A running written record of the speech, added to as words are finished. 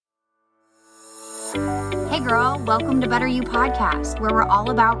Hey girl, welcome to Better You Podcast, where we're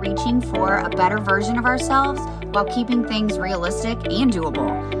all about reaching for a better version of ourselves while keeping things realistic and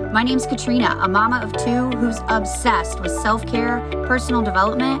doable. My name's Katrina, a mama of two who's obsessed with self-care, personal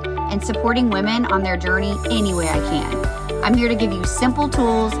development, and supporting women on their journey any way I can. I'm here to give you simple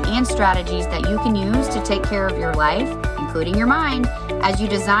tools and strategies that you can use to take care of your life, including your mind, as you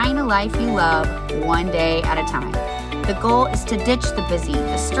design a life you love one day at a time. The goal is to ditch the busy,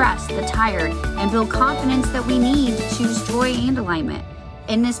 the stressed, the tired, and build confidence that we need to choose joy and alignment.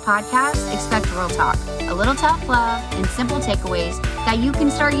 In this podcast, expect real talk, a little tough love, and simple takeaways that you can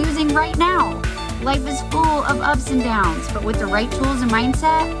start using right now. Life is full of ups and downs, but with the right tools and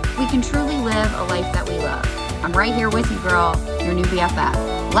mindset, we can truly live a life that we love. I'm right here with you, girl, your new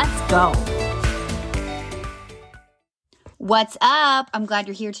BFF. Let's go. What's up? I'm glad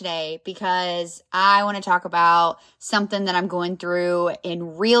you're here today because I want to talk about something that I'm going through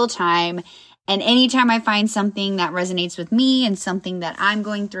in real time. And anytime I find something that resonates with me and something that I'm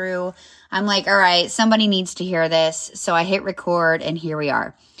going through, I'm like, all right, somebody needs to hear this. So I hit record and here we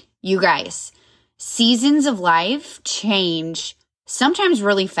are. You guys, seasons of life change sometimes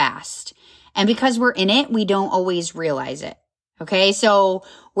really fast. And because we're in it, we don't always realize it. Okay, so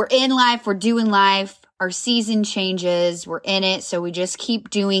we're in life, we're doing life. Our season changes, we're in it, so we just keep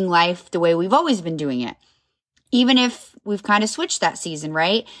doing life the way we've always been doing it, even if we've kind of switched that season,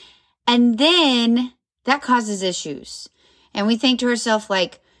 right? And then that causes issues. And we think to ourselves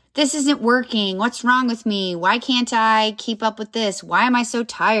like, this isn't working. What's wrong with me? Why can't I keep up with this? Why am I so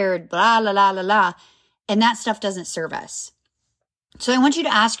tired? Blah, blah, blah, blah, blah. And that stuff doesn't serve us. So I want you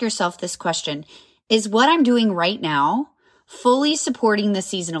to ask yourself this question. Is what I'm doing right now fully supporting the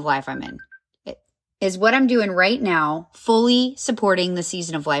season of life I'm in? Is what I'm doing right now fully supporting the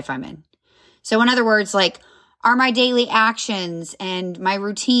season of life I'm in? So in other words, like, are my daily actions and my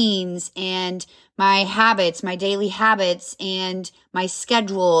routines and my habits, my daily habits and my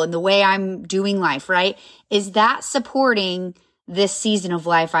schedule and the way I'm doing life, right? Is that supporting this season of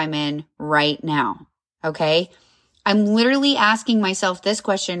life I'm in right now? Okay. I'm literally asking myself this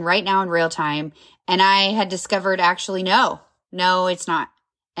question right now in real time. And I had discovered actually, no, it's not.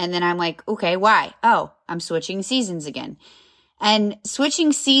 And then I'm like, okay, why? Oh, I'm switching seasons again. And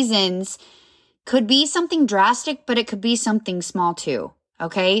switching seasons could be something drastic, but it could be something small too.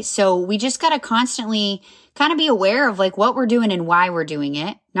 Okay. So we just got to constantly kind of be aware of like what we're doing and why we're doing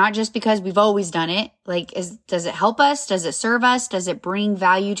it. Not just because we've always done it. Like, does it help us? Does it serve us? Does it bring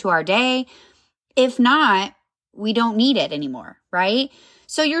value to our day? If not, we don't need it anymore. Right.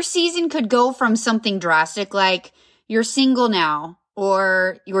 So your season could go from something drastic, like you're single now,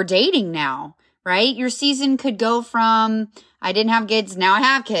 or you're dating now, right? Your season could go from, I didn't have kids, now I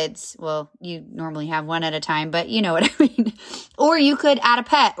have kids. Well, you normally have one at a time, but you know what I mean. Or you could add a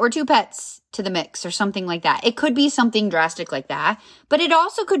pet or two pets to the mix or something like that. It could be something drastic like that, but it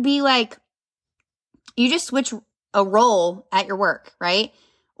also could be like you just switch a role at your work, right?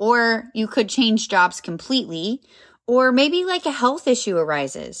 Or you could change jobs completely, or maybe like a health issue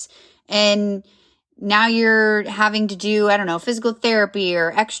arises and now you're having to do, I don't know, physical therapy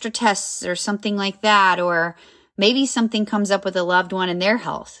or extra tests or something like that. Or maybe something comes up with a loved one and their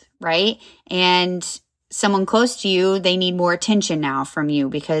health, right? And someone close to you, they need more attention now from you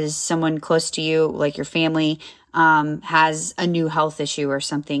because someone close to you, like your family, has a new health issue or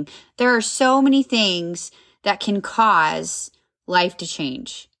something. There are so many things that can cause life to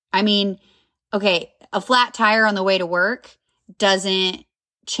change. I mean, okay, a flat tire on the way to work doesn't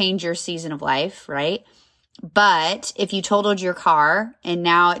change your season of life, right? But if you totaled your car and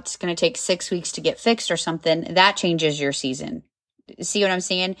now it's going to take 6 weeks to get fixed or something, that changes your season. See what I'm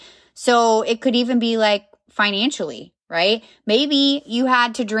saying? So it could even be like financially, right? Maybe you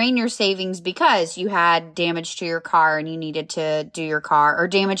had to drain your savings because you had damage to your car and you needed to do your car, or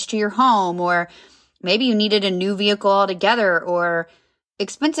damage to your home, or maybe you needed a new vehicle altogether, or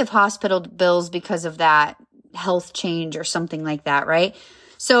expensive hospital bills because of that health change or something like that, right?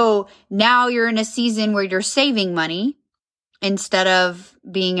 So now you're in a season where you're saving money instead of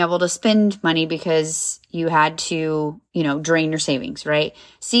being able to spend money because you had to, drain your savings, right?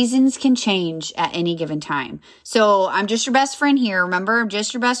 Seasons can change at any given time. So I'm just your best friend here. Remember, I'm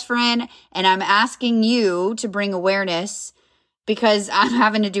just your best friend. And I'm asking you to bring awareness because I'm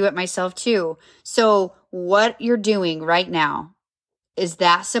having to do it myself too. So what you're doing right now, is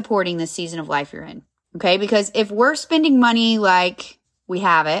that supporting the season of life you're in? Okay. Because if we're spending money like we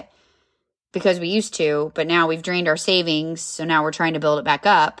have it because we used to, but now we've drained our savings, so now we're trying to build it back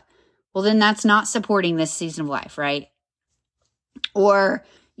up, well, then that's not supporting this season of life, right? Or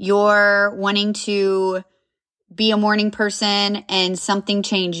you're wanting to be a morning person and something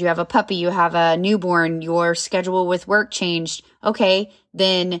changed. You have a puppy, you have a newborn, your schedule with work changed. Okay,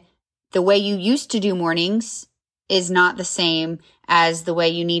 then the way you used to do mornings is not the same as the way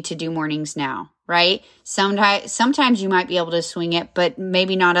you need to do mornings now, right? Sometimes you might be able to swing it, but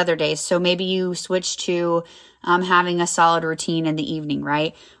maybe not other days. So maybe you switch to having a solid routine in the evening,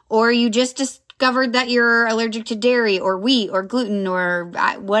 right? Or you just discovered that you're allergic to dairy or wheat or gluten or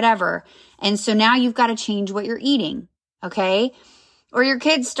whatever. And so now you've got to change what you're eating, okay? Or your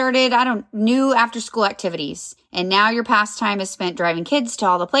kids started, new after school activities. And now your pastime is spent driving kids to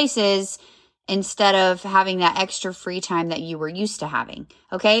all the places instead of having that extra free time that you were used to having,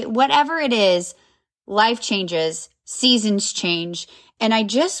 okay? Whatever it is, life changes, seasons change. And I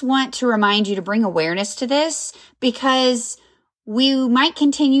just want to remind you to bring awareness to this because we might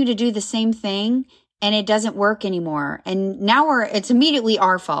continue to do the same thing and it doesn't work anymore. And now it's immediately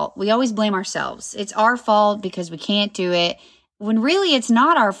our fault. We always blame ourselves. It's our fault because we can't do it. When really it's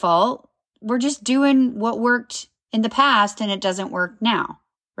not our fault. We're just doing what worked in the past and it doesn't work now,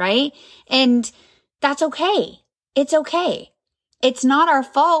 right? And that's okay. It's okay. It's not our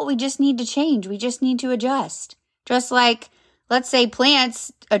fault. We just need to change. We just need to adjust. Just like, let's say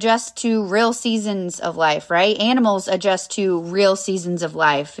plants adjust to real seasons of life, right? Animals adjust to real seasons of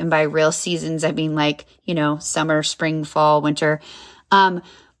life. And by real seasons, I mean like, summer, spring, fall, winter. But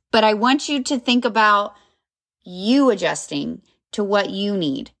I want you to think about you adjusting to what you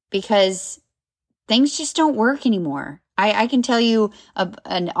need because things just don't work anymore. I can tell you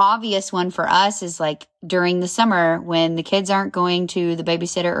an obvious one for us is like during the summer when the kids aren't going to the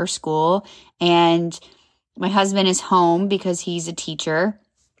babysitter or school and my husband is home because he's a teacher.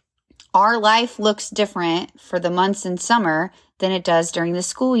 Our life looks different for the months in summer than it does during the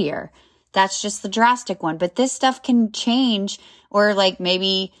school year. That's just the drastic one. But this stuff can change or like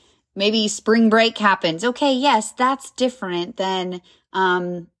maybe spring break happens. Okay, yes, that's different than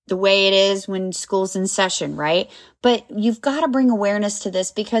the way it is when school's in session, right? But you've got to bring awareness to this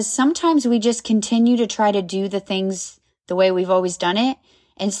because sometimes we just continue to try to do the things the way we've always done it.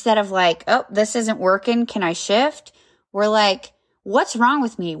 Instead of like, oh, this isn't working. Can I shift? We're like, what's wrong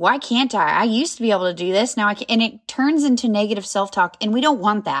with me? Why can't I? I used to be able to do this. Now I can't. And it turns into negative self-talk and we don't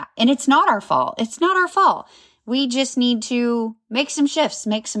want that. And it's not our fault. It's not our fault. We just need to make some shifts,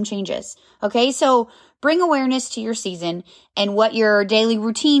 make some changes. Okay. So bring awareness to your season and what your daily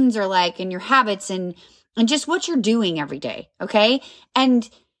routines are like and your habits and just what you're doing every day. Okay. And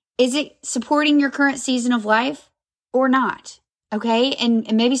is it supporting your current season of life or not? Okay.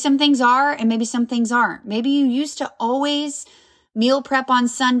 And maybe some things are and maybe some things aren't. Maybe you used to always meal prep on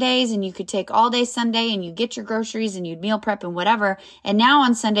Sundays and you could take all day Sunday and you get your groceries and you'd meal prep and whatever. And now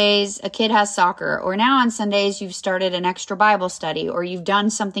on Sundays, a kid has soccer, or now on Sundays, you've started an extra Bible study or you've done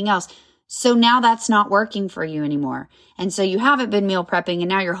something else. So now that's not working for you anymore. And so you haven't been meal prepping and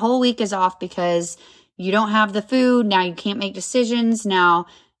now your whole week is off because you don't have the food. Now you can't make decisions. Now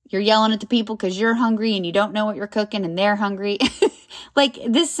you're yelling at the people because you're hungry and you don't know what you're cooking and they're hungry. Like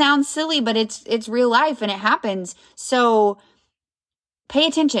this sounds silly, but it's real life and it happens. So pay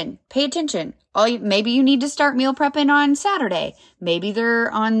attention. Pay attention. Maybe you need to start meal prepping on Saturday. Maybe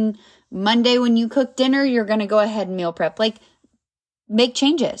they're on Monday when you cook dinner, you're going to go ahead and meal prep. Like make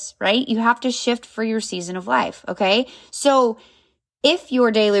changes, right? You have to shift for your season of life. Okay. So if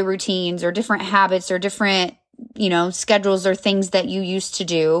your daily routines or different habits or different, schedules or things that you used to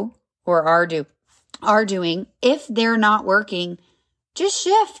do or are doing, if they're not working, just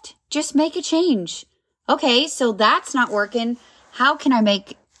shift, just make a change. Okay. So that's not working. How can I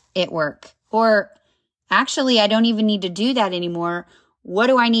make it work? Or actually, I don't even need to do that anymore. What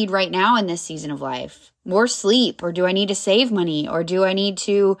do I need right now in this season of life? More sleep? Or do I need to save money? Or do I need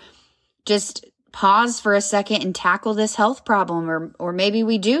to just pause for a second and tackle this health problem? Or maybe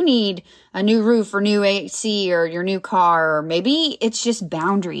we do need a new roof or new AC or your new car. Or maybe it's just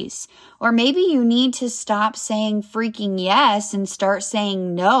boundaries. Or maybe you need to stop saying freaking yes and start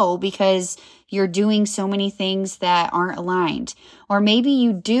saying no because you're doing so many things that aren't aligned. Or maybe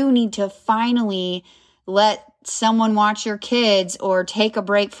you do need to finally let someone watch your kids or take a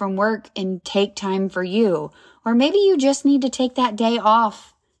break from work and take time for you. Or maybe you just need to take that day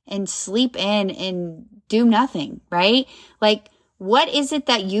off and sleep in and do nothing, right? Like, what is it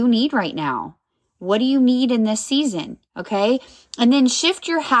that you need right now? What do you need in this season? Okay. And then shift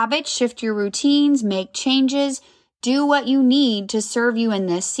your habits, shift your routines, make changes, do what you need to serve you in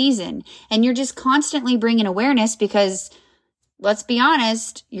this season. And you're just constantly bringing awareness because let's be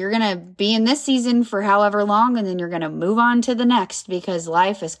honest, you're going to be in this season for however long, and then you're going to move on to the next because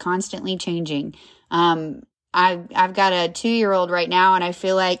life is constantly changing. I've got a 2-year-old right now, and I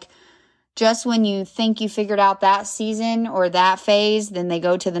feel like just when you think you figured out that season or that phase, then they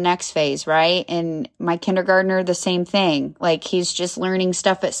go to the next phase, right? And my kindergartner, the same thing. Like, he's just learning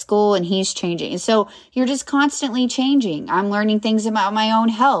stuff at school and he's changing. And so you're just constantly changing. I'm learning things about my own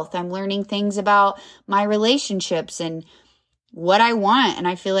health. I'm learning things about my relationships and what I want. And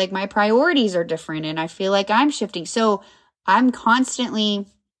I feel like my priorities are different and I feel like I'm shifting. So I'm constantly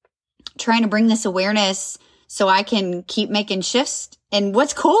trying to bring this awareness so I can keep making shifts. And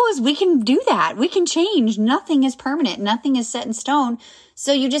what's cool is we can do that. We can change. Nothing is permanent. Nothing is set in stone.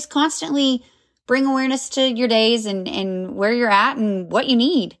 So you just constantly bring awareness to your days and where you're at and what you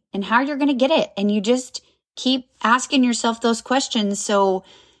need and how you're going to get it. And you just keep asking yourself those questions so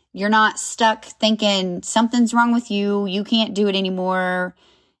you're not stuck thinking something's wrong with you. You can't do it anymore,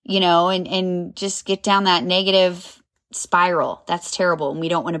 and just get down that negative spiral. That's terrible. And we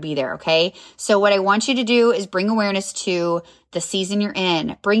don't want to be there. Okay. So what I want you to do is bring awareness to the season you're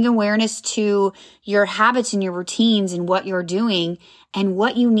in, bring awareness to your habits and your routines and what you're doing and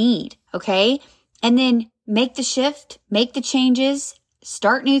what you need. Okay. And then make the shift, make the changes,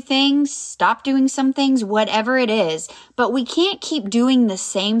 start new things, stop doing some things, whatever it is. But we can't keep doing the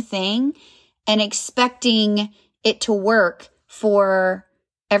same thing and expecting it to work for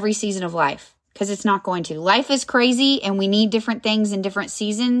every season of life. Because it's not going to. Life is crazy and we need different things in different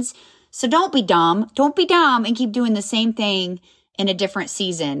seasons. So don't be dumb. Don't be dumb and keep doing the same thing in a different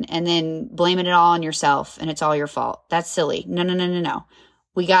season and then blaming it all on yourself and it's all your fault. That's silly. No.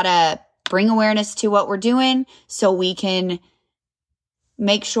 We got to bring awareness to what we're doing so we can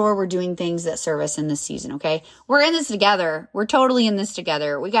make sure we're doing things that serve us in this season, okay? We're in this together. We're totally in this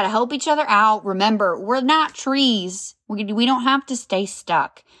together. We got to help each other out. Remember, we're not trees. We don't have to stay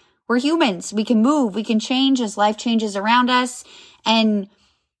stuck. We're humans. We can move. We can change as life changes around us. And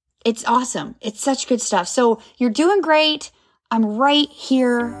it's awesome. It's such good stuff. So you're doing great. I'm right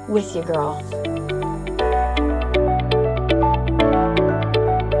here with you, girl.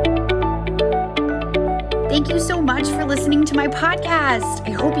 Thank you so much for listening to my podcast.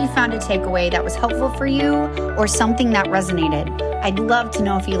 I hope you found a takeaway that was helpful for you or something that resonated. I'd love to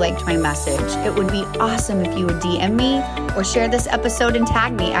know if you liked my message. It would be awesome if you would DM me or share this episode and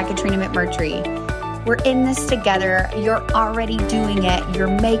tag me at Katrina McMurtry. We're in this together. You're already doing it.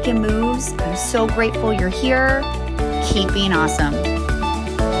 You're making moves. I'm so grateful you're here. Keep being awesome.